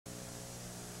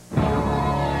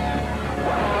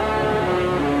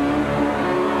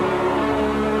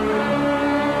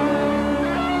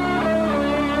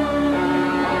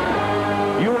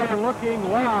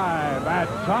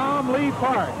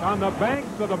on the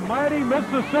banks of the mighty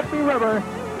Mississippi River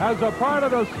as a part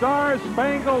of the Star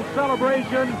Spangled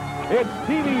Celebration. It's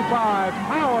TV5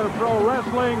 Power Pro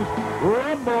Wrestling's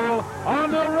Rumble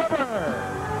on the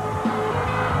River.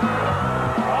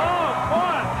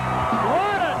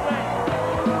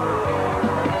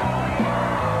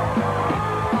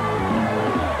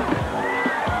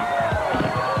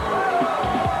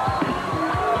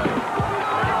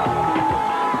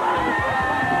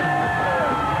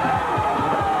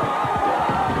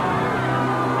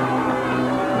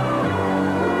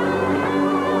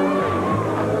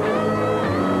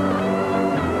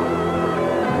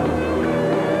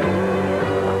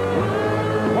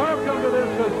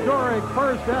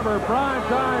 First ever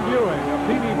primetime viewing of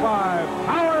TV5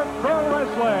 Power Pro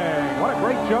Wrestling. What a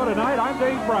great show tonight. I'm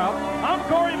Dave Prout. I'm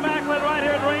Corey Macklin right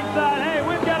here at ringside. Hey,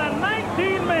 we've got a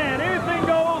 19-man, anything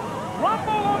goes,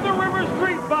 Rumble on the River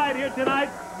street fight here tonight.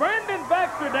 Brendan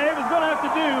Baxter, Dave, is going to have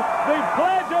to do the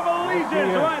Pledge of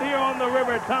Allegiance right here on the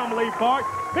river at Tom Lee Park.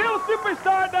 Bill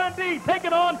Superstar Dundee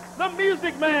taking on the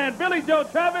Music Man, Billy Joe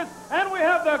Travis, and we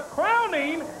have the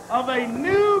crowning of a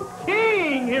new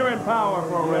king here in Power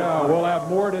Pro Wrestling. Yeah, we'll have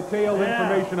more detailed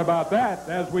information about that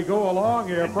as we go along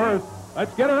here. First,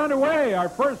 let's get it underway. Our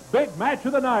first big match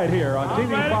of the night here on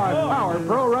TV5 Power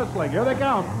Pro Wrestling. Here they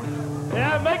come.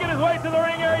 Yeah, making his way to the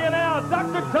ring area now,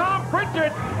 Dr. Tom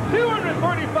Prichard,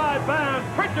 235 pounds.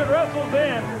 Prichard wrestles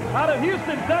in out of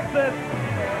Houston, Texas.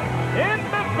 In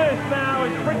Memphis now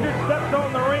as Prichard steps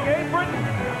on the ring apron.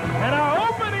 And our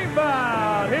opening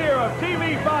bout here of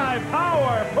TV5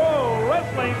 Power Pro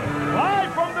Wrestling,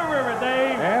 live from the river,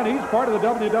 Dave. And he's part of the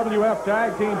WWF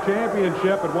Tag Team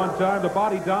Championship at one time. The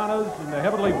Body Donnas and the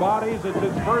Heavenly Bodies. It's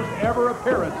his first ever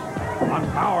appearance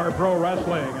on Power Pro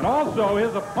Wrestling. And also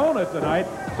his opponent tonight,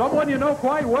 someone you know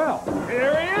quite well.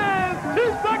 Here he is,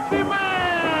 Too Sexy Man!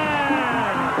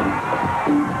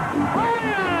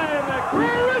 Brian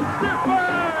Christopher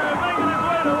making his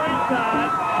way to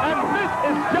ringside. And this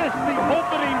is just the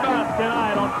opening bout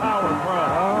tonight on Power Pro.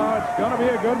 Oh, it's going to be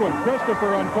a good one.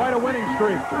 Christopher on quite a winning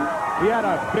streak. He had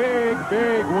a big,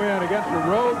 big win against the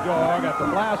Road Dogg at the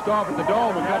Blast Off at the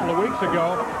Dome a couple of weeks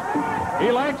ago.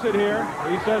 He likes it here.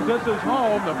 He says this is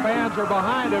home. The fans are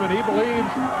behind him, and he believes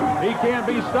he can't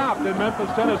be stopped in Memphis,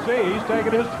 Tennessee. He's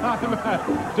taking his time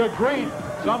to greet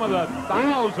some of the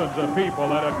thousands of people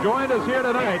that have joined us here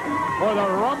tonight for the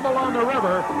Rumble on the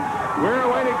River. We're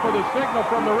waiting for the signal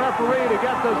from the referee to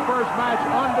get this first match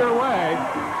underway.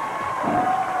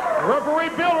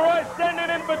 Referee Bill Roy standing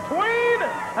in between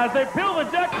as they peel the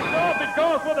jackets off. It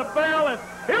goes for the bell, and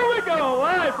here we go,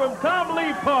 live from Tom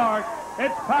Lee Park.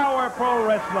 It's Power Pro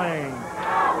Wrestling.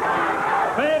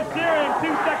 Fans cheering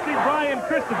Too Sexy Brian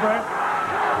Christopher.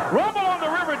 Rumble on the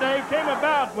River, Dave, came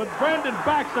about with Brendan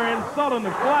Baxter insulting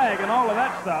the flag and all of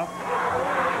that stuff.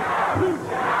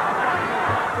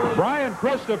 Brian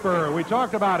Christopher, we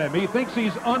talked about him. He thinks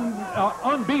he's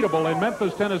unbeatable in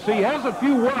Memphis, Tennessee. He has a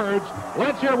few words.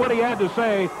 Let's hear what he had to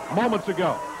say moments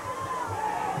ago.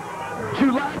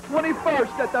 July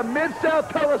 21st at the Mid-South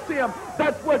Coliseum.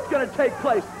 That's what's going to take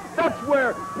place. That's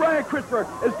where Brian Christopher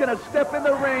is going to step in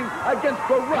the ring against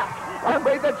The Rock. I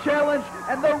made the challenge,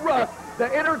 and The Rock, the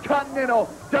Intercontinental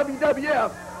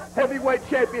WWF Heavyweight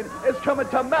Champion, is coming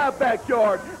to my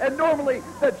backyard. And normally,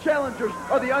 the challengers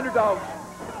are the underdogs.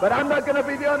 But I'm not going to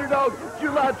be the underdog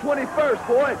July 21st,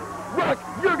 boy. Rock,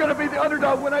 you're going to be the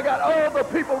underdog when I got all the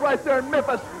people right there in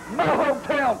Memphis, my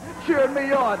hometown, cheering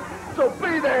me on. So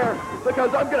be there,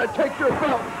 because I'm going to take your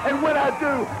belt, and when I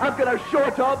do, I'm going to show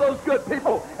it to all those good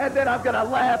people, and then I'm going to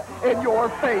laugh in your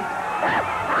face.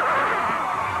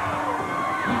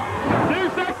 Too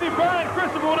Sexy Brian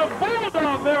Christopher with a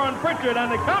bulldog there on Prichard,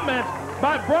 and the comments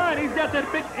by Brian, he's got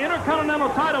that big Intercontinental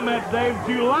title match, Dave,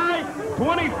 July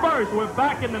 21st. We're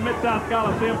back in the Mid-South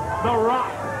Coliseum. The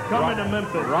Rock coming to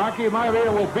Memphis. Rocky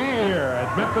Maivia will be here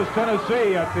at Memphis,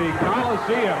 Tennessee at the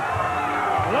Coliseum.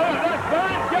 Look, that's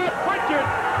Brian Scott Prichard.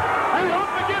 And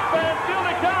don't forget, fans, still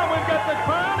to come, we've got the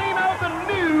crowning of the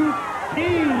new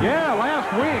king. Yeah,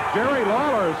 last week, Jerry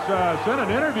Lawler sent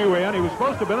an interview in. He was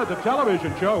supposed to have been at the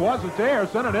television show. He wasn't there.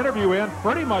 Sent an interview in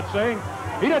pretty much saying,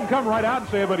 he didn't come right out and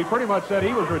say it, but he pretty much said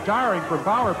he was retiring from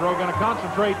Power Pro, going to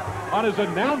concentrate on his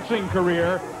announcing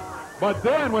career. But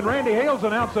then when Randy Hales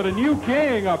announced that a new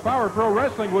king of Power Pro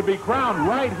Wrestling would be crowned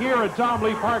right here at Tom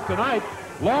Lee Park tonight,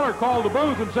 Lawler called the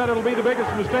booth and said it'll be the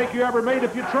biggest mistake you ever made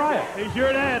if you try it. He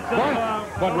sure did. So,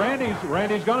 but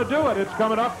Randy's going to do it. It's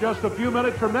coming up just a few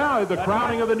minutes from now, the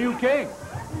crowning of the new king.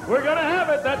 We're going to have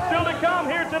it. That's still to come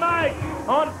here tonight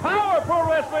on Power Pro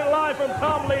Wrestling live from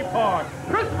Tom Lee Park.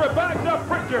 Christopher backs up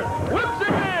Prichard. Whips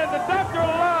him in. The Doctor of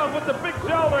Love with the big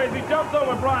shoulder as he jumps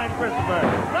over Brian Christopher.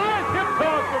 Nice hip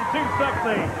toss from Too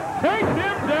Sexy. Takes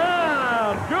him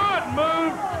down. Good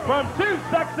move from Too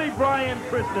Sexy Brian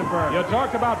Christopher. You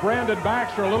talked about Brandon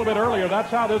Baxter a little bit earlier. That's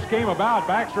how this came about.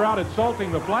 Baxter out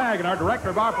insulting the flag, and our director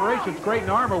of operations, Creighton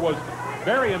Armour, was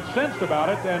very incensed about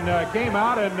it and came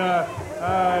out, and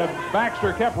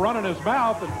Baxter kept running his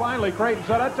mouth, and finally Creighton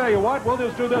said, I tell you what, we'll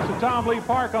just do this at Tom Lee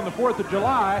Park on the 4th of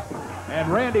July. And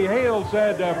Randy Hale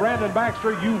said, Brandon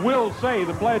Baxter, you will say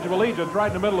the Pledge of Allegiance right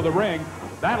in the middle of the ring.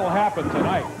 That'll happen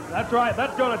tonight. That's right.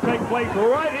 That's going to take place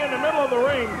right here in the middle of the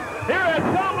ring. Here at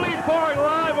Tom Lee Park,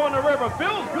 live on the river.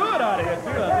 Feels good out here,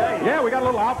 too. Yeah, we got a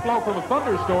little outflow from a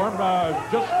thunderstorm.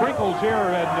 Just sprinkles here,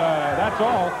 and that's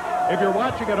all. If you're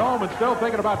watching at home and still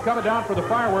thinking about coming down for the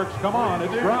fireworks, come on.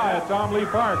 It's dry at Tom Lee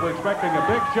Park. We're expecting a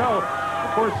big show.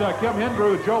 Of course, Kim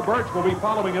Hendrew and Joe Birch will be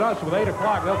following us with 8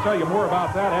 o'clock. They'll tell you more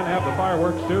about that and have the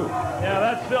fireworks, too. Yeah,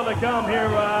 that's still to come here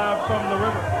from the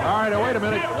river. All right, now, wait a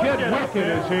minute. Kid Wicked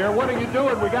is here. What are you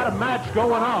doing? We got a match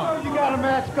going on. Oh, you got a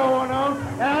match going on.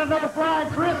 And I know Brian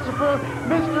Christopher,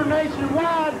 Mr.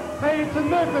 Nationwide, made it to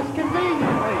Memphis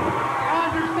conveniently.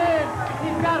 I understand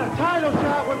he's got a title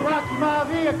shot with Rocky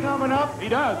Maivia coming up. He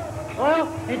does. Well,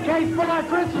 in case Brian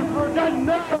Christopher doesn't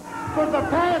know, for the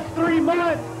past 3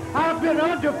 months, I've been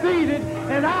undefeated,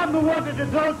 and I'm the one that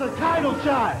deserves a title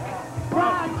shot.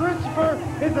 Brian Christopher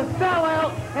is a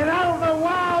sellout, and I don't know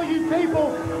why all you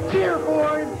people cheer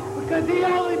for him, because he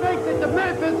only makes it to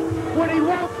Memphis when he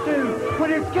wants to, when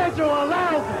his schedule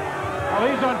allows it.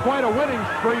 Well, he's on quite a winning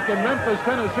streak in Memphis,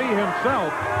 Tennessee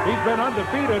himself. He's been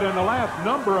undefeated in the last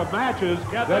number of matches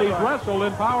that he's wrestled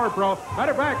in Power Pro.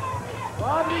 Matter of fact,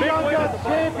 well, I'm the Young Guns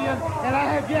champion, and I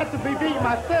have yet to be beaten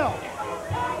myself.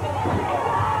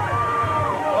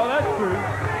 Oh, that's true.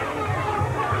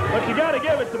 But you got to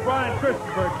give it to Brian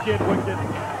Christopher, Kid Wicked.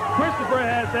 Christopher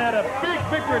has had a big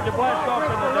victory to blast off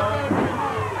in the dome.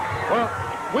 Well,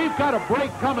 we've got a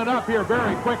break coming up here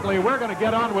very quickly. We're going to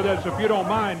get on with this if you don't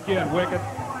mind, Kid Wicked. We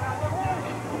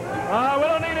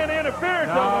don't need any interference.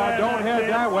 No, don't head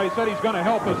that way. He said he's going to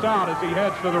help us out as he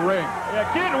heads to the ring. Yeah,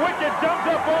 Kid Wicked jumps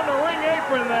up on the ring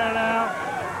apron there now.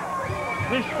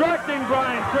 Distracting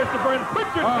Brian Christopher, and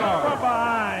Prichard comes from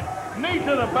behind. Knee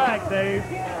to the back, Dave.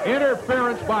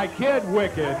 Interference by Kid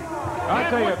Wicked. I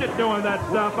tell you, Wicked doing that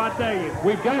stuff, I tell you.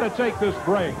 We've got to take this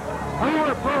break.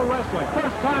 Power Pro Wrestling,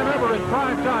 first time ever in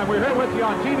prime time. We're here with you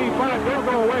on TV5. Don't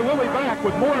go away. We'll be back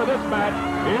with more of this match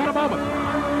in a moment.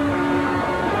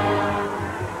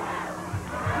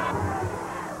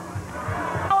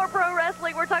 Power Pro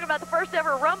Wrestling, we're talking about the first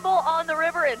ever Rumble on the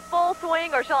River in full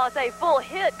swing, or shall I say full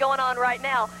hit, going on right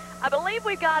now. I believe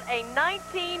we've got a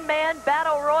 19-man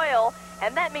battle royal,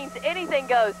 and that means anything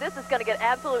goes. This is going to get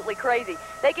absolutely crazy.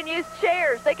 They can use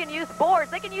chairs, they can use boards,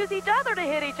 they can use each other to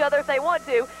hit each other if they want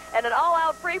to, and an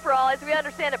all-out free-for-all, as we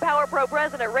understand it. Power Pro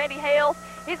President Randy Hale,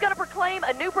 he's going to proclaim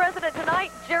a new president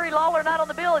tonight. Jerry Lawler not on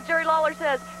the bill, and Jerry Lawler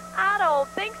says, I don't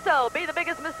think so. Be the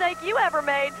biggest mistake you ever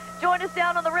made. Join us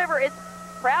down on the river. It's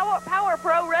Power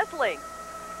Pro Wrestling.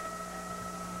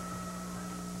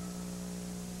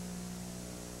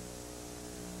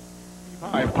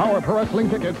 Power Pro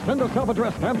Wrestling tickets. Send a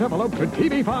self-addressed stamped envelope to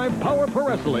TV5 Power Pro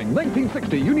Wrestling,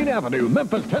 1960 Union Avenue,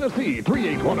 Memphis, Tennessee,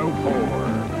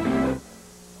 38104.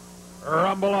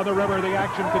 Rumble on the River. The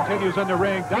action continues in the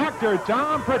ring. Dr.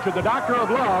 Tom Prichard, the Doctor of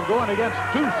Love, going against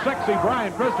Too Sexy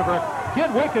Brian Christopher.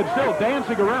 Kid Wicked still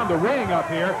dancing around the ring up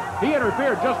here. He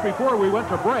interfered just before we went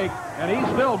to break, and he's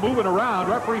still moving around.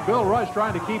 Referee Bill Rush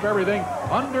trying to keep everything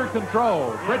under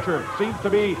control. Prichard seems to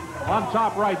be on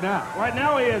top right now. Right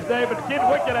now he is, Dave. But Kid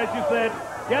Wicked, as you said,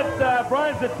 gets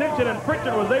Brian's attention, and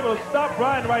Prichard was able to stop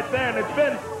Brian right there, and it's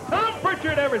been Tom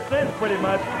Prichard ever since, pretty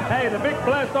much. Hey, the big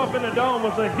blast off in the dome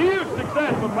was a huge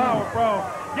success for Power Pro.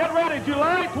 Get ready,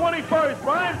 July 21st,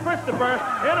 Brian Christopher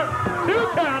in a 2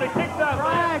 count. He kicks out.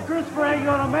 Brian Christopher ain't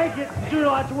going to make it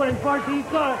July 21st. He's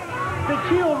got the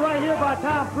killed right here by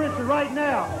Tom Prichard right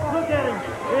now. Look at him.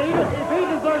 If he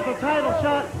deserves a title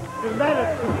shot, that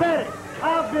is pathetic.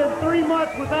 I've been 3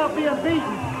 months without being beaten,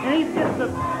 and he's getting the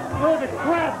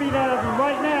crap beat out of him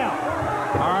right now.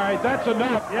 All right, that's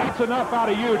enough. That's enough out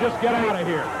of you. Just get out of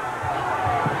here.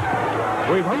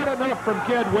 We've heard enough from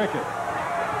Kid Wicked.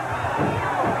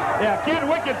 Yeah, Kid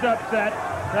Wicked's upset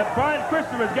that Brian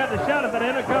Christopher's got the shot at that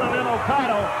Intercontinental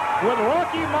title with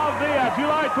Rocky Maivia,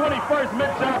 July 21st,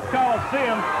 Mid-South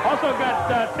Coliseum. Also got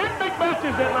 10 big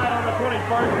matches that night on the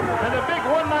 21st, and the big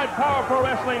one-night Power Pro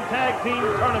Wrestling Tag Team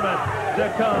Tournament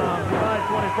to come July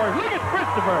 21st. Look at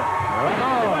Christopher.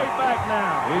 Oh, Right back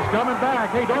now. he's coming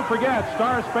back. Hey, don't forget,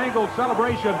 Star Spangled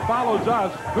Celebration follows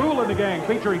us. Cool in the Gang,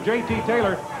 featuring J.T.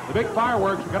 Taylor. The big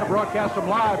fireworks, we're going to broadcast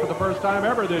them live for the first time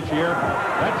ever this year.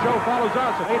 That show follows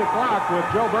us at 8 o'clock with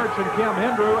Joe Birch and Kim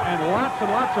Hendrew and lots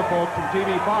of folks from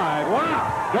TV5.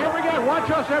 Wow! Don't forget, watch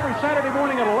us every Saturday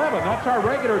morning at 11. That's our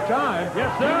regular time.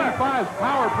 Yes, sir. TV5's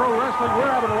Power Pro Wrestling.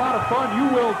 We're having a lot of fun. You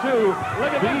will, too.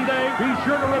 Look at this, Dave. Be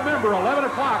sure to remember, 11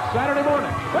 o'clock Saturday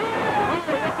morning. Oh,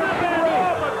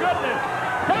 my goodness.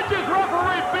 Catches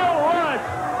referee Bill Rush.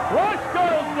 Rush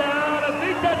goes down as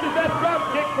he catches that drop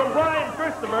kick from Brian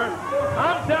Christopher.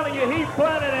 I'm telling you, he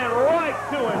planted it right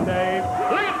to him, Dave.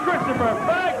 Look at Christopher.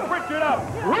 Bags Prichard up.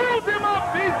 Rolls him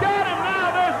up. He's got him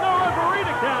now. There's no referee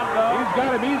to count, though. He's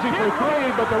got him easy for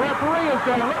 3, but the referee is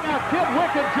down. Look out, Kid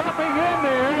Wicked jumping in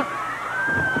there.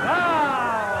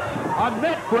 A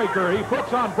net breaker he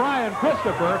puts on Brian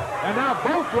Christopher, and now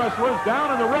both wrestlers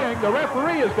down in the ring. The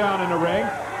referee is down in the ring.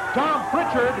 Tom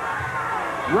Prichard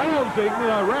rousing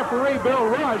referee Bill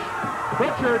Rush.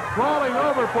 Prichard crawling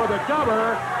over for the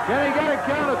cover. Can he get a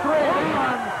count of 3? 1,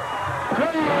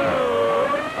 2.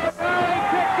 He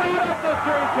kicks out of the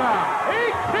 3 count. He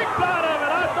kicked out of it.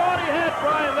 I thought he had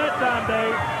Brian that time,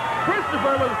 Dave.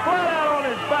 Christopher was flat out on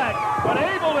his back, but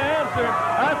able to answer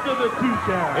after the 2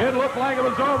 count. It looked like it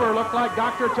was over. Looked like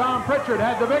Dr. Tom Prichard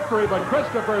had the victory, but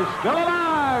Christopher is still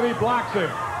alive. He blocks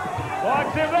him.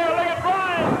 Blocks him there. Look at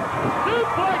Brian.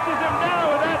 Suplexes him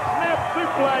down with that snap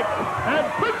suplex, and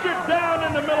Prichard down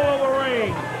in the middle of the ring.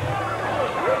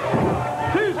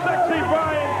 Too sexy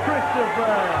Brian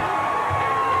Christopher.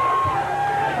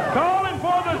 Calling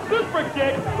for the super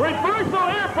kick. Reversal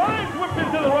here. Brian's whipped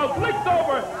into the ropes. Leaks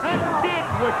over and Kid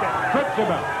Wicked Trips him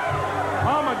up.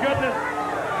 Oh, my goodness.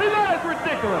 See, that is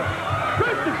ridiculous.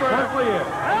 Christopher Certainly is.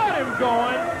 had him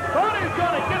going. Thought he was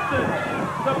going to get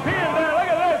the pin there. Look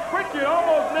at this. Prichard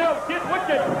almost nailed Kid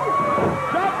Wicked.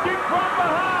 Drop kick from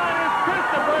behind is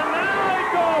Christopher. Now they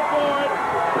go for it.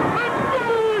 The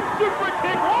big super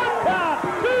kick. 1 count.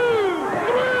 2,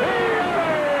 3.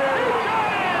 He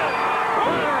got in.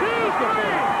 1, 2,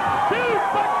 3. Too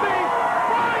sexy.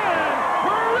 Brian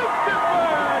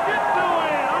Christopher gets the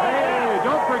win. Oh, Hey,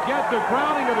 don't forget the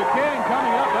crowning of the king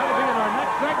coming up. That'll be in our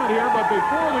next segment here. But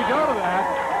before we go to that,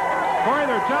 Corey,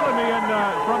 they're telling me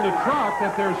from the truck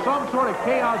that there's some sort of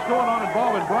chaos going on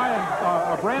involving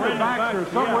Brandon Baxter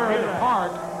somewhere in the park.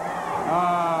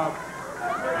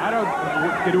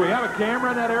 Do we have a camera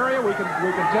in that area? We can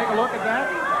take a look at that.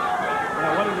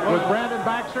 With Brandon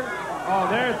Baxter. Oh,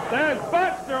 there's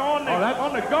Baxter on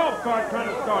the golf cart trying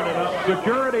to start it up.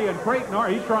 Security and Creighton what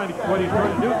he's trying to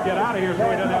do is get out of here so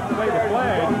he doesn't have to say the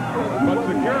flag. But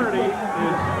security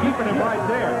is keeping him right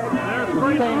there. There's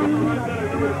Creighton.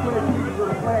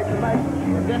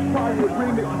 And that's part of the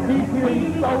agreement. He's here,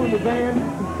 he's stolen the van,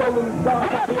 he's stolen the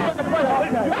dog. I'm not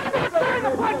saying the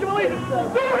Pledge of Allegiance. Do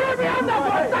you hear me? I'm not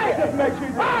going to say it.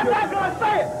 I'm not going to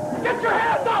say it. Get your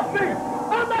hands off me.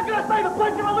 I'm not going to say the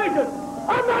Pledge of Allegiance.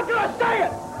 I'm not going to say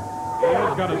it. He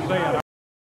is going to say it.